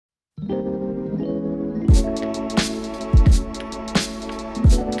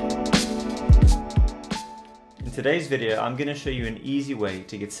today's video, I'm going to show you an easy way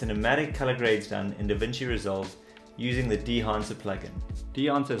to get cinematic color grades done in DaVinci Resolve using the Dehancer plugin.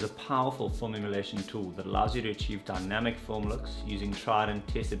 Dehancer is a powerful film emulation tool that allows you to achieve dynamic film looks using tried and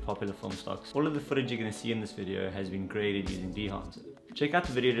tested popular film stocks. All of the footage you're going to see in this video has been graded using Dehancer. Check out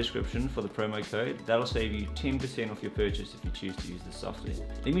the video description for the promo code. That'll save you 10% off your purchase if you choose to use this software.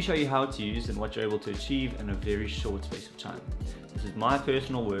 Let me show you how it's used and what you're able to achieve in a very short space of time. This is my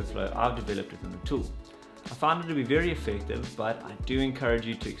personal workflow I've developed within the tool. I found it to be very effective, but I do encourage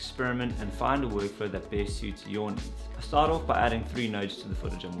you to experiment and find a workflow that best suits your needs. I start off by adding 3 nodes to the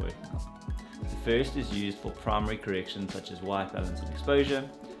footage I'm working on. The first is used for primary corrections such as white balance and exposure.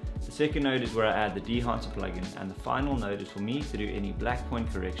 The second node is where I add the Dehancer plugin, and the final node is for me to do any black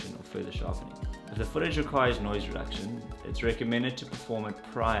point correction or further sharpening. If the footage requires noise reduction, it's recommended to perform it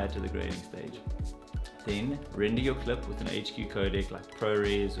prior to the grading stage. Then render your clip with an HQ codec like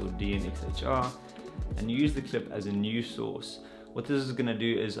ProRes or DNxHR and use the clip as a new source. What this is going to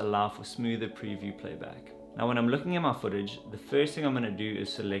do is allow for smoother preview playback. Now when I'm looking at my footage, the first thing I'm going to do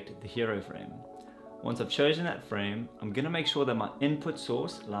is select the hero frame. Once I've chosen that frame, I'm going to make sure that my input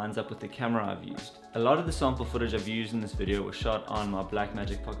source lines up with the camera I've used. A lot of the sample footage I've used in this video was shot on my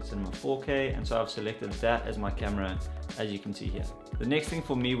Blackmagic Pocket Cinema 4K, and so I've selected that as my camera, as you can see here. The next thing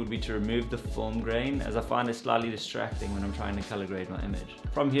for me would be to remove the film grain, as I find it slightly distracting when I'm trying to color grade my image.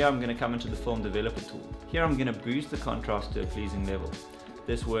 From here I'm going to come into the film developer tool. Here I'm going to boost the contrast to a pleasing level.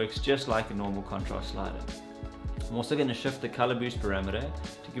 This works just like a normal contrast slider. I'm also going to shift the color boost parameter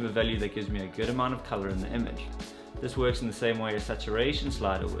to give a value that gives me a good amount of color in the image. This works in the same way a saturation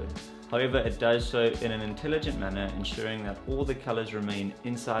slider would. However, it does so in an intelligent manner, ensuring that all the colors remain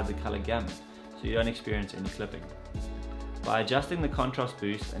inside the color gamut, so you don't experience any clipping. By adjusting the contrast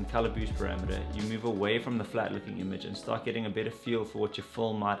boost and color boost parameter, you move away from the flat looking image and start getting a better feel for what your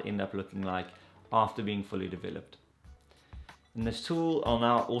film might end up looking like after being fully developed. In this tool, I'll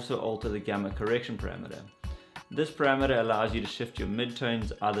now also alter the gamma correction parameter. This parameter allows you to shift your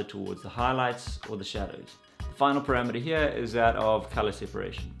midtones either towards the highlights or the shadows. The final parameter here is that of color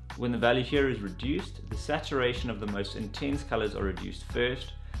separation. When the value here is reduced, the saturation of the most intense colors are reduced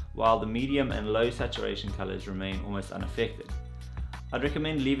first, while the medium and low saturation colors remain almost unaffected. I'd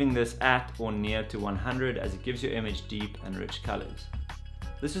recommend leaving this at or near to 100, as it gives your image deep and rich colors.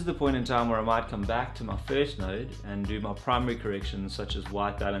 This is the point in time where I might come back to my first node and do my primary corrections such as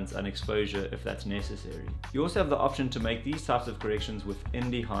white balance and exposure if that's necessary. You also have the option to make these types of corrections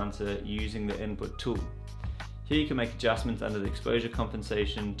within Dehancer using the input tool. Here you can make adjustments under the exposure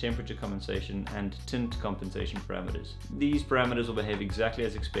compensation, temperature compensation, and tint compensation parameters. These parameters will behave exactly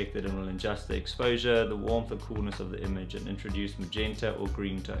as expected and will adjust the exposure, the warmth or coolness of the image, and introduce magenta or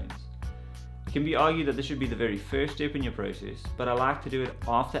green tones. It can be argued that this should be the very first step in your process, but I like to do it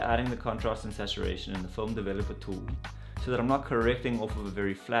after adding the contrast and saturation in the film developer tool, so that I'm not correcting off of a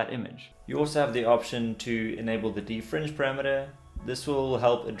very flat image. You also have the option to enable the defringe parameter. This will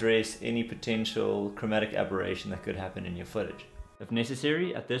help address any potential chromatic aberration that could happen in your footage. If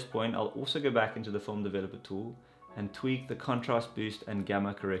necessary, at this point I'll also go back into the film developer tool and tweak the contrast boost and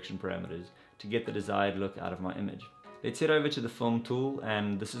gamma correction parameters to get the desired look out of my image. Let's head over to the film tool,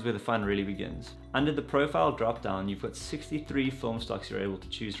 and this is where the fun really begins. Under the profile drop down, you've got 63 film stocks you're able to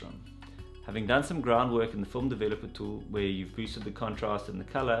choose from. Having done some groundwork in the film developer tool where you've boosted the contrast and the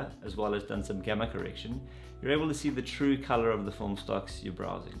color, as well as done some gamma correction, you're able to see the true color of the film stocks you're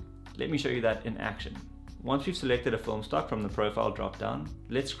browsing. Let me show you that in action. Once we've selected a film stock from the profile drop down,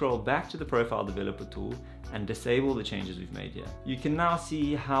 let's scroll back to the profile developer tool and disable the changes we've made here. You can now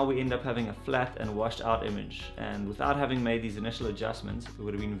see how we end up having a flat and washed out image, and without having made these initial adjustments, it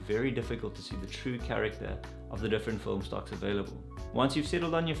would have been very difficult to see the true character of the different film stocks available. Once you've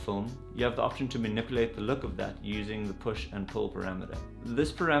settled on your film, you have the option to manipulate the look of that using the push and pull parameter.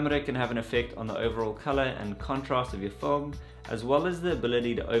 This parameter can have an effect on the overall color and contrast of your film, as well as the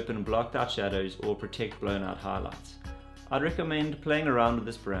ability to open blocked out shadows or protect blown out highlights. I'd recommend playing around with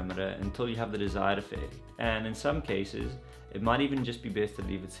this parameter until you have the desired effect, and in some cases, it might even just be best to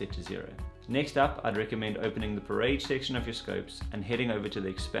leave it set to 0. Next up, I'd recommend opening the parade section of your scopes and heading over to the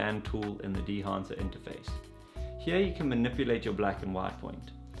expand tool in the Dehancer interface. Here you can manipulate your black and white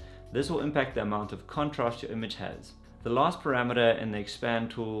point. This will impact the amount of contrast your image has. The last parameter in the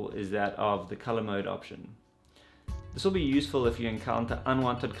expand tool is that of the color mode option. This will be useful if you encounter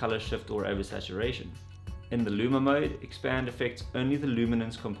unwanted color shift or oversaturation. In the Luma mode, expand affects only the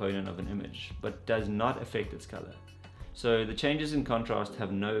luminance component of an image, but does not affect its color. So the changes in contrast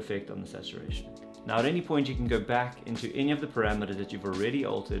have no effect on the saturation. Now at any point you can go back into any of the parameters that you've already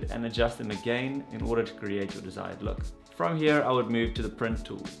altered and adjust them again in order to create your desired look. From here I would move to the print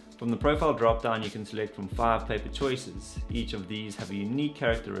tool. From the profile drop-down, you can select from 5 paper choices. Each of these have a unique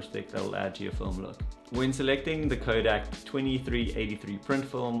characteristic that will add to your film look. When selecting the Kodak 2383 print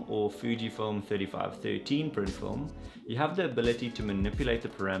film or Fujifilm 3513 print film, you have the ability to manipulate the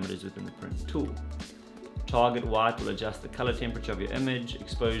parameters within the print tool. Target white will adjust the color temperature of your image,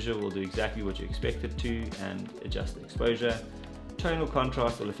 exposure will do exactly what you expect it to and adjust the exposure. Tonal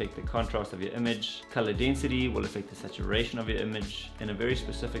contrast will affect the contrast of your image. Color density will affect the saturation of your image in a very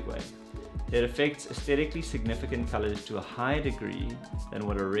specific way. It affects aesthetically significant colors to a higher degree than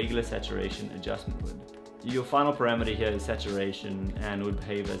what a regular saturation adjustment would. Your final parameter here is saturation and would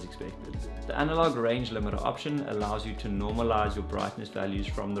behave as expected. The analog range limiter option allows you to normalize your brightness values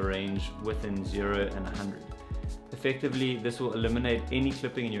from the range within 0 and 100. Effectively, this will eliminate any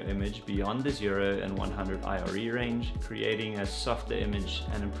clipping in your image beyond the 0 and 100 IRE range, creating a softer image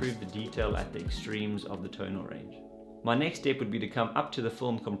and improve the detail at the extremes of the tonal range. My next step would be to come up to the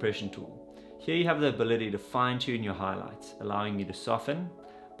film compression tool. Here you have the ability to fine-tune your highlights, allowing you to soften,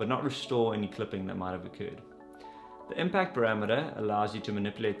 but not restore any clipping that might have occurred. The impact parameter allows you to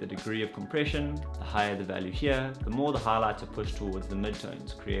manipulate the degree of compression. The higher the value here, the more the highlights are pushed towards the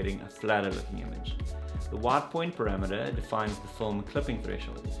midtones, creating a flatter looking image. The white point parameter defines the film clipping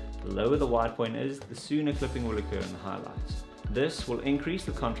threshold. The lower the white point is, the sooner clipping will occur in the highlights. This will increase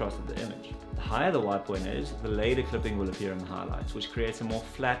the contrast of the image. The higher the white point is, the later clipping will appear in the highlights, which creates a more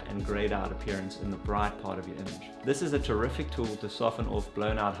flat and grayed out appearance in the bright part of your image. This is a terrific tool to soften off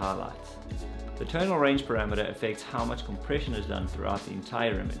blown out highlights. The tonal range parameter affects how much compression is done throughout the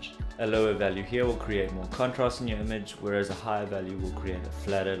entire image. A lower value here will create more contrast in your image, whereas a higher value will create a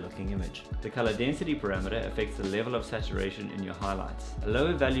flatter looking image. The color density parameter affects the level of saturation in your highlights. A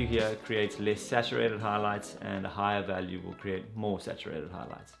lower value here creates less saturated highlights, and a higher value will create more saturated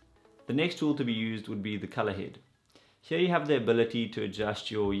highlights. The next tool to be used would be the color head. Here you have the ability to adjust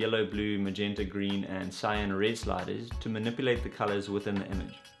your yellow, blue, magenta, green and cyan red sliders to manipulate the colors within the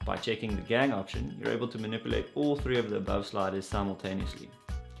image. By checking the gang option, you're able to manipulate all 3 of the above sliders simultaneously.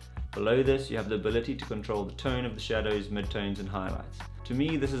 Below this, you have the ability to control the tone of the shadows, midtones and highlights. To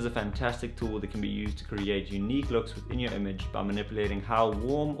me, this is a fantastic tool that can be used to create unique looks within your image by manipulating how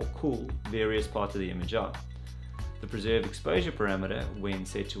warm or cool various parts of the image are. The preserve exposure parameter, when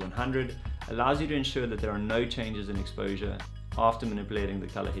set to 100, allows you to ensure that there are no changes in exposure after manipulating the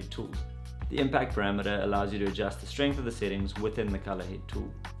color head tools. The impact parameter allows you to adjust the strength of the settings within the color head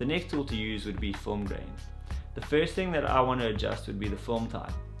tool. The next tool to use would be film grain. The first thing that I want to adjust would be the film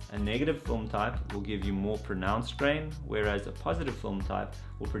type. A negative film type will give you more pronounced grain, whereas a positive film type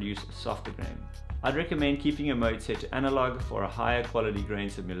will produce a softer grain. I'd recommend keeping your mode set to analog for a higher quality grain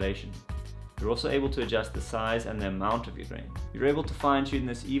simulation. You're also able to adjust the size and the amount of your grain. You're able to fine-tune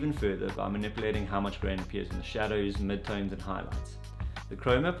this even further by manipulating how much grain appears in the shadows, midtones and highlights. The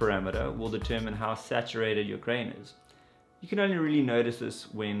chroma parameter will determine how saturated your grain is. You can only really notice this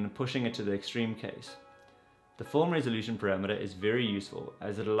when pushing it to the extreme case. The film resolution parameter is very useful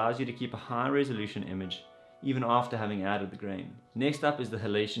as it allows you to keep a high resolution image even after having added the grain. Next up is the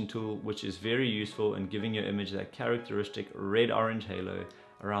halation tool, which is very useful in giving your image that characteristic red-orange halo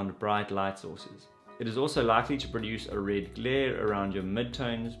around bright light sources. It is also likely to produce a red glare around your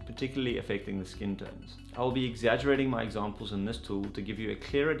midtones, particularly affecting the skin tones. I will be exaggerating my examples in this tool to give you a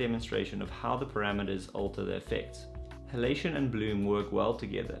clearer demonstration of how the parameters alter the effects. Halation and bloom work well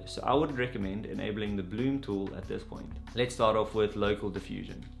together, so I would recommend enabling the bloom tool at this point. Let's start off with local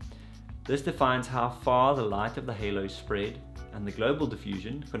diffusion. This defines how far the light of the halo spread, and the global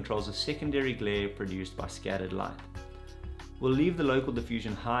diffusion controls the secondary glare produced by scattered light. We'll leave the local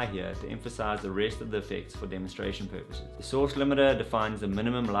diffusion high here to emphasize the rest of the effects for demonstration purposes. The source limiter defines the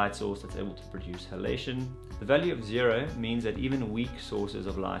minimum light source that's able to produce halation. The value of 0 means that even weak sources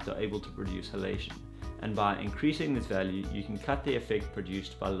of light are able to produce halation, and by increasing this value you can cut the effect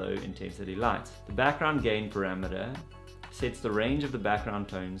produced by low intensity lights. The background gain parameter sets the range of the background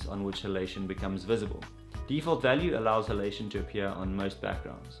tones on which halation becomes visible. Default value allows halation to appear on most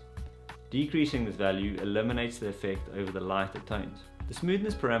backgrounds. Decreasing this value eliminates the effect over the lighter tones. The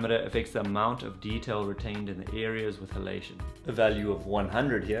smoothness parameter affects the amount of detail retained in the areas with halation. A value of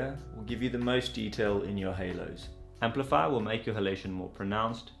 100 here will give you the most detail in your halos. Amplify will make your halation more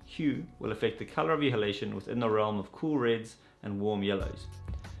pronounced. Hue will affect the color of your halation within the realm of cool reds and warm yellows.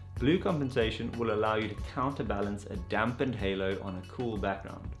 Blue compensation will allow you to counterbalance a dampened halo on a cool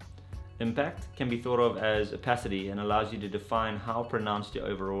background. Impact can be thought of as opacity and allows you to define how pronounced your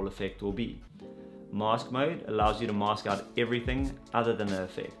overall effect will be. Mask mode allows you to mask out everything other than the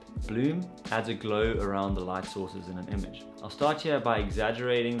effect. Bloom adds a glow around the light sources in an image. I'll start here by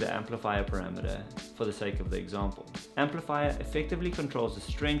exaggerating the amplifier parameter for the sake of the example. Amplifier effectively controls the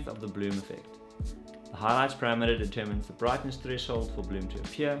strength of the bloom effect. The highlights parameter determines the brightness threshold for bloom to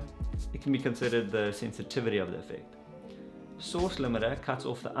appear. It can be considered the sensitivity of the effect. Source limiter cuts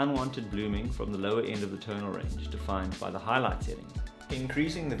off the unwanted blooming from the lower end of the tonal range defined by the highlight settings.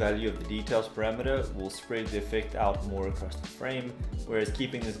 Increasing the value of the details parameter will spread the effect out more across the frame, whereas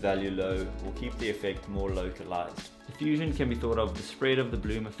keeping this value low will keep the effect more localized. Diffusion can be thought of the spread of the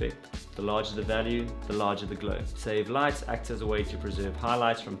bloom effect. The larger the value, the larger the glow. Save lights acts as a way to preserve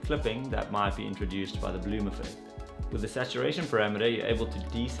highlights from clipping that might be introduced by the bloom effect. With the saturation parameter, you're able to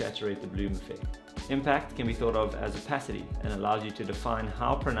desaturate the bloom effect. Impact can be thought of as opacity and allows you to define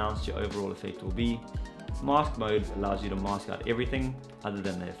how pronounced your overall effect will be. Mask mode allows you to mask out everything other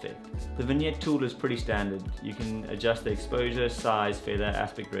than the effect. The vignette tool is pretty standard. You can adjust the exposure, size, feather,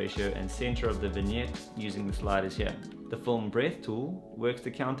 aspect ratio, and center of the vignette using the sliders here. The film breadth tool works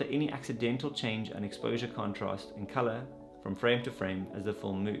to counter any accidental change in exposure, contrast, and color from frame to frame as the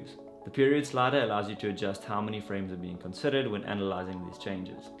film moves. The period slider allows you to adjust how many frames are being considered when analyzing these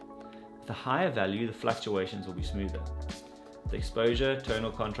changes. With a higher value, the fluctuations will be smoother. The exposure,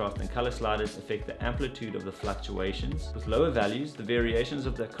 tonal contrast, and color sliders affect the amplitude of the fluctuations. With lower values, the variations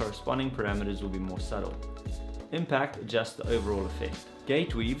of the corresponding parameters will be more subtle. Impact adjusts the overall effect.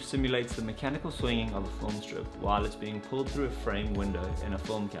 Gate weave simulates the mechanical swinging of a film strip while it's being pulled through a frame window in a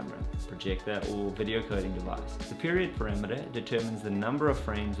film camera, projector, or video coding device. The period parameter determines the number of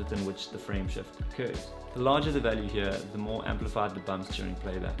frames within which the frame shift occurs. The larger the value here, the more amplified the bumps during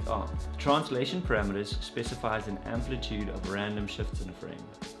playback are. The translation parameters specifies an amplitude of random shifts in a frame.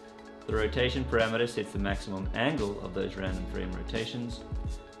 The rotation parameter sets the maximum angle of those random frame rotations.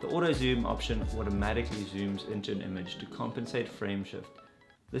 The auto zoom option automatically zooms into an image to compensate frame shift.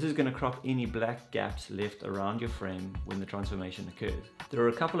 This is going to crop any black gaps left around your frame when the transformation occurs. There are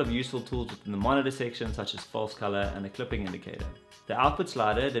a couple of useful tools within the monitor section, such as false color and a clipping indicator. The output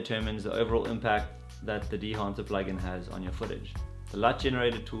slider determines the overall impact that the Dehancer plugin has on your footage. The LUT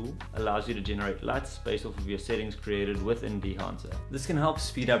generator tool allows you to generate LUTs based off of your settings created within Dehancer. This can help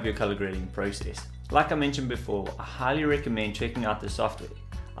speed up your color grading process. Like I mentioned before, I highly recommend checking out this software.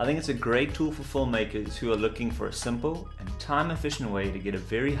 I think it's a great tool for filmmakers who are looking for a simple and time-efficient way to get a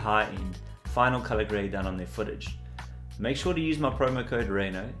very high-end final color grade done on their footage. Make sure to use my promo code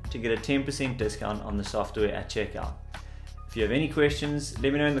RENO to get a 10% discount on the software at checkout. If you have any questions,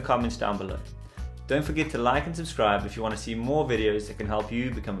 let me know in the comments down below. Don't forget to like and subscribe if you want to see more videos that can help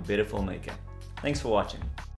you become a better filmmaker. Thanks for watching.